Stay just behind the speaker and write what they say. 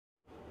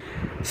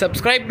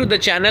Subscribe to the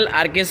channel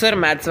RK Sir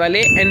Maths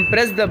Wale and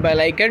press the bell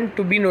icon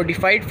to be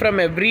notified from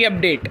every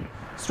update.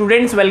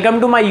 Students welcome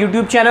to my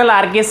YouTube channel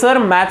R K sir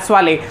maths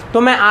वाले।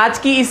 तो मैं आज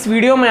की इस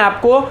video में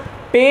आपको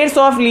pairs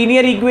of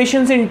linear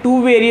equations in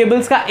two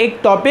variables का एक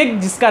टॉपिक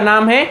जिसका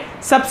नाम है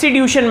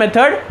सब्स्टिट्यूशन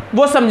मेथड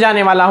वो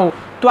समझाने वाला हूँ।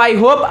 तो आई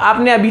होप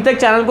आपने अभी तक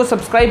चैनल को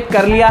सब्सक्राइब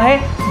कर लिया है।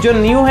 जो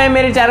न्यू है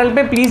मेरे चैनल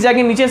पे प्लीज़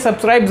जाके नीचे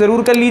सब्सक्राइब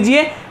ज़रूर कर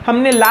लीजिए।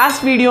 हमने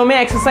लास्ट वीडियो में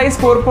एक्सरसाइज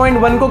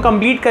 4.1 को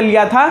कंप्लीट कर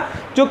लिया था।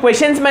 जो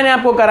क्वेश्चंस मैंने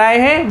आपको कराए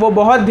हैं वो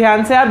बहुत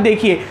ध्यान से आप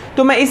देखिए।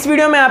 तो मैं इस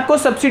वीडियो में आपको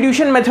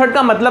सब्स्टिट्यूशन मेथड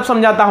का मतलब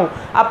समझाता हूँ।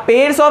 अब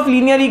pairs of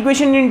linear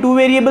equation in two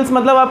variables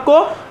मतलब आपको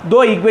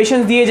दो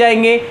इक्वेशंस दिए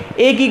जाएंगे,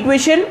 एक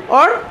इक्वेशन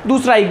और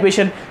दूसरा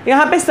इक्वेशन।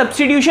 यहाँ पे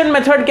सब्स्टिट्यूशन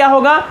मेथड क्या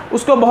होगा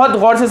उसको बहुत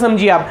गौर से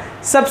समझिए आप।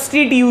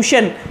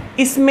 सब्स्टिट्यूशन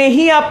इसमें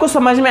ही आपको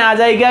समझ में आ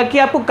जाएगा कि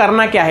आपको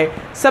करना क्या है।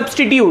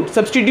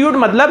 सब्स्टिट्यूट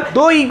मतलब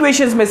दो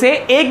इक्वेशंस में से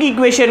एक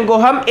इक्वेशन को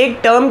हम एक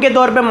टर्म के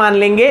तौर पे मान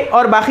लेंगे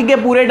और बाकी के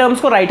पूरे टर्म्स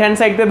को राइट हैंड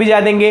साइड पे भिजा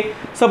देंगे।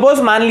 सपोज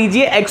मान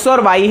लीजिए x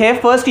और y है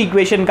फर्स्ट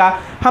इक्वेशन का,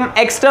 हम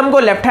x टर्म को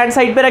लेफ्ट हैंड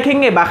साइड पे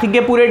रखेंगे, बाकी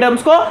के पूरे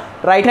टर्म्स को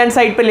राइट हैंड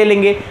साइड पे ले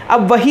लेंगे।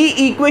 अब वही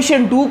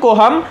इक्वेशन 2 को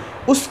हम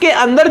उसके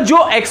अंदर जो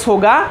x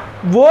होगा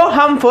वो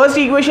हम फर्स्ट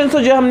इक्वेशन से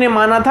जो हमने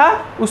माना था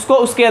उसको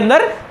उसके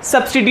अंदर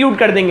सब्स्टिट्यूट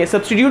कर देंगे।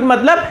 सब्स्टिट्यूट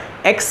मतलब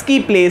x की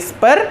प्लेस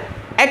पर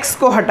x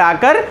को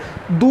हटाकर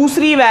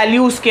दूसरी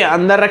वैल्यू उसके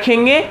अंदर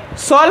रखेंगे,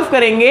 सॉल्व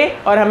करेंगे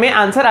और हमें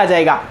आंसर आ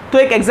जाएगा। तो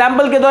एक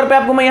एग्जांपल के तौर पे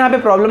आपको मैं यहाँ पे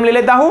प्रॉब्लम ले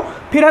लेता हूँ,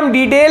 फिर हम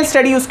डिटेल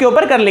स्टडी उसके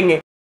ऊपर कर लेंगे।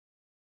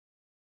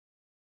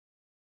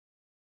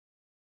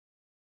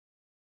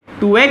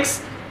 2x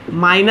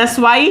minus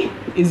Y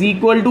is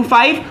equal to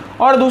 5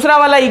 और दूसरा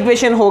वाला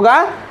इक्वेशन होगा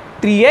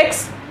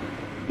 3x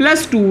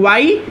plus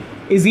 2y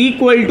is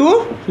equal to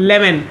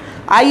 11।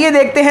 आइए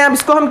देखते हैं अब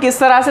इसको हम किस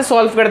तरह से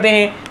सॉल्व करते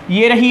हैं।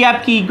 ये रही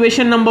आपकी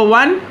इक्वेशन नंबर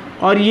 1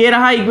 और ये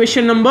रहा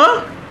इक्वेशन नंबर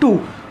 2।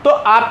 तो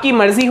आपकी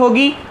मर्जी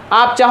होगी,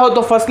 आप चाहो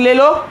तो फर्स्ट ले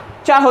लो,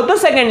 चाहो तो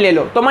सेकंड ले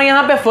लो। तो मैं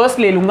यहाँ पे फर्स्ट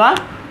ले लूँगा।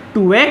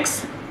 2x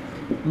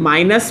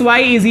minus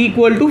Y is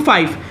equal to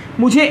 5।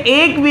 मुझे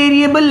एक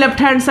वेरिएबल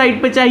लेफ्ट हैंड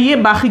साइड पे चाहिए,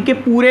 बाकी के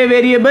पूरे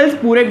वेरिएबल्स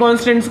पूरे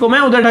कॉन्स्टेंट्स को मैं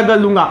उधर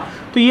ढकल दूंगा।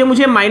 तो ये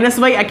मुझे माइनस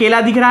वाई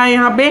अकेला दिख रहा है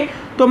यहाँ पे,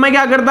 तो मैं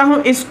क्या करता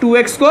हूँ इस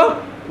 2x को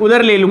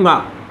उधर ले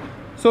लूँगा।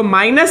 So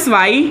minus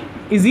Y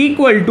is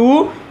equal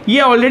to, ये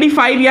ऑलरेडी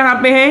 5 यहाँ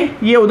पे है,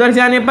 ये उधर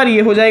जाने पर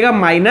ये हो जाएगा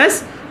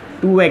माइनस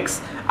 2x।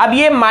 अब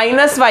ये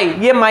माइनस वाई,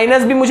 ये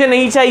माइनस भी मुझे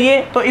नहीं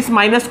चाहिए तो इस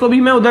माइनस को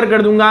भी मैं उधर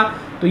कर दूंगा।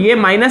 तो ये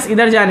माइनस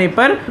इधर जाने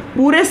पर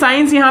पूरे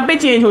साइंस यहाँ पे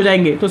चेंज हो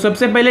जाएंगे। तो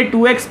सबसे पहले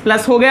 2x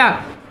प्लस हो गया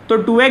तो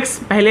 2x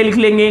पहले लिख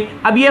लेंगे।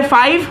 अब ये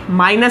 5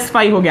 माइनस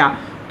 5 हो गया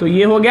तो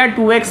ये हो गया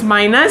 2x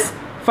माइनस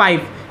 5।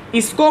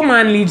 इसको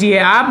मान लीजिए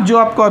आप, जो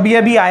आपको अभी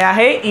अभी आया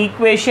है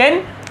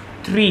इक्वेशन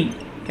 3।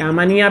 क्या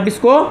मानिए आप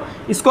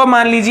इसको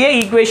मान लीजिए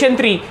इक्वेशन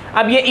 3।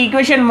 अब ये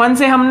इक्वेशन 1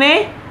 से हमने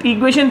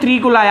इक्वेशन 3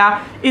 को लाया,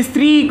 इस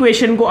 3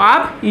 इक्वेशन को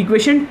आप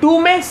इक्वेशन 2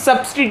 में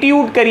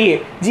सब्स्टिट्यूट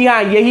करिए। जी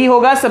हाँ, यही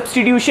होगा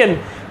सब्स्टिट्यूशन।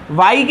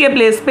 y के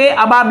प्लेस पे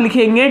अब आप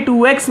लिखेंगे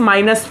 2x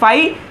माइनस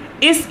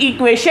 5 इस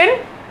इक्वेशन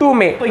 2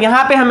 में। तो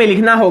यहाँ पे हमें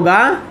लिखना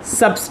होगा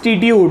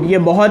सब्स्टिट्यूट, ये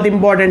बहुत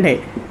इंपॉर्टेंट है।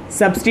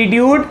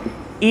 सब्स्टिट्यूट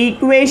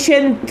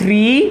इक्वेशन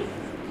 3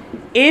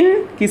 इन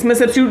किस में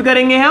सब्स्टिट्यूट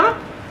करेंगे हम,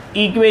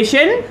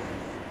 इक्वेशन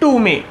 2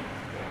 में।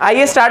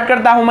 आइए स्टार्ट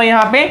करता हूं मैं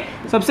यहाँ पे।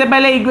 सबसे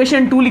पहले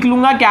इक्वेशन 2 लिख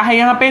लूँगा। क्या है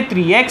यहाँ पे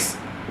 3x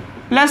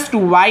plus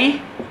 2y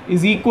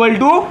is equal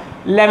to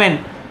 11।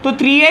 तो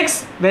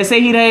 3x वैसे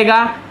ही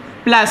रहेगा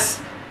प्लस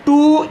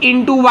 2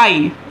 इंटू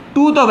वाई,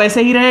 2 तो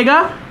वैसे ही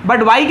रहेगा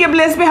बट y के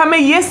प्लेस पे हमें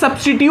ये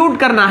सब्स्टिट्यूट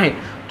करना है।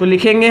 तो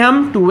लिखेंगे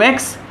हम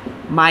 2x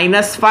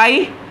minus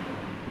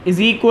 5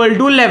 is equal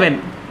to 11।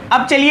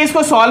 अब चलिए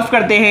इसको सॉल्व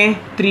करते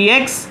हैं।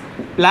 3x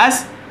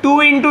plus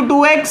 2 into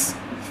 2x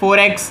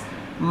 4x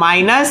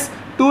minus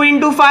 2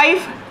 into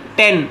 5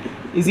 10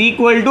 is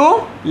equal to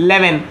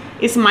 11।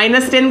 इस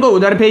माइनस 10 को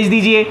उधर भेज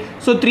दीजिए।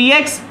 सो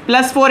 3x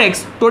plus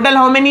 4x total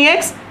how many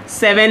x,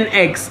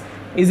 7x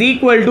is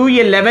equal to,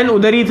 ये 11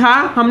 उधर ही था,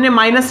 हमने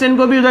माइनस 10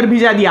 को भी उधर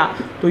भेजा दिया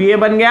तो ये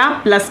बन गया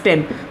plus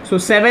 10। So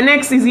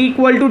 7x is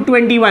equal to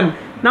 21।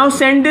 Now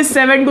send this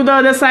 7 to the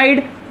other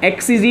side,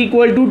 x is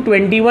equal to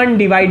 21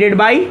 divided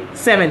by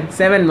 7।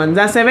 7 1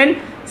 जा 7,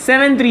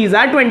 7 3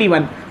 जा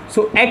 21।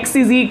 सो x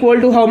is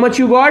equal to how much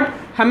you got,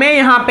 हमें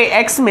यहाँ पे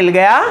x मिल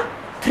गया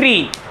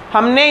 3।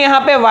 हमने यहाँ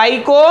पे y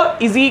को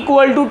is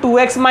equal to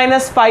 2x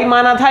minus 5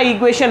 माना था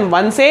इक्वेशन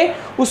 1 से,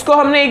 उसको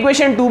हमने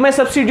इक्वेशन 2 में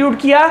सब्स्टिट्यूट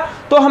किया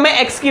तो हमें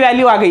x की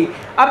वैल्यू आ गई।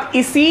 अब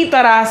इसी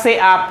तरह से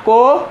आपको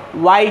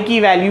y की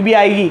वैल्यू भी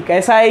आएगी।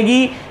 कैसा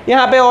आएगी,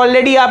 यहाँ पे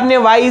ऑलरेडी आपने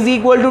y is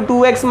equal to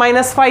 2x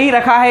minus 5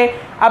 रखा है।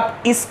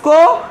 अब इसको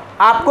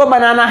आपको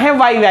बनाना है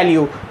y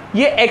वैल्यू,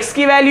 ये x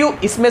की वैल्यू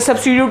इसमें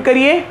सब्स्टिट्यूट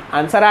करिए,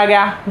 आंसर आ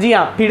गया। जी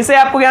हाँ, फिर से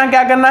आपको यहाँ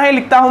क्या करना है,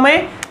 लिखता हूँ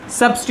मैं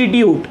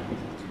substitute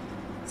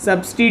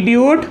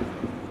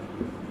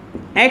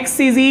x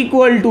is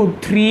equal to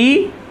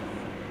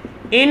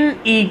 3 in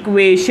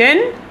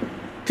equation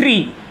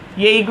 3।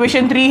 ये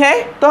इक्वेशन 3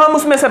 है तो हम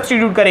उसमें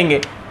सब्स्टिट्यूट करेंगे।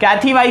 क्या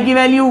थी y की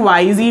value, y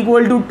is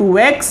equal to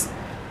 2x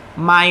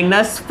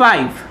minus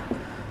 5।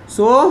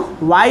 So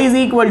y is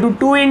equal to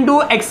 2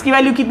 into x की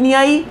वैल्यू कितनी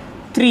आई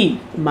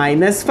 3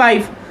 माइनस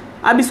 5।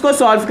 अब इसको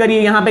सॉल्व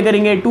करिए, यहाँ पे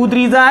करेंगे 2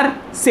 3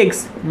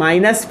 6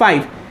 minus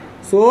 5,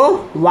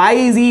 so y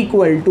is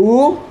equal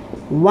to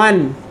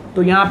 1।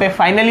 तो यहाँ पे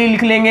फाइनली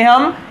लिख लेंगे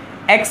हम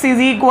x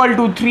is equal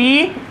to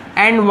 3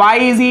 and y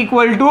is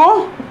equal to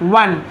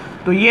 1।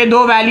 तो ये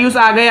दो वैल्यूज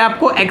आ गए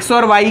आपको x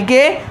और y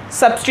के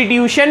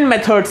सब्स्टिट्यूशन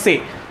मेथड से।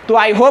 तो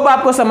आई होप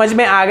आपको समझ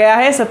में आ गया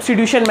है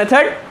सब्स्टिट्यूशन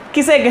मेथड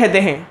किसे कहते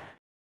हैं।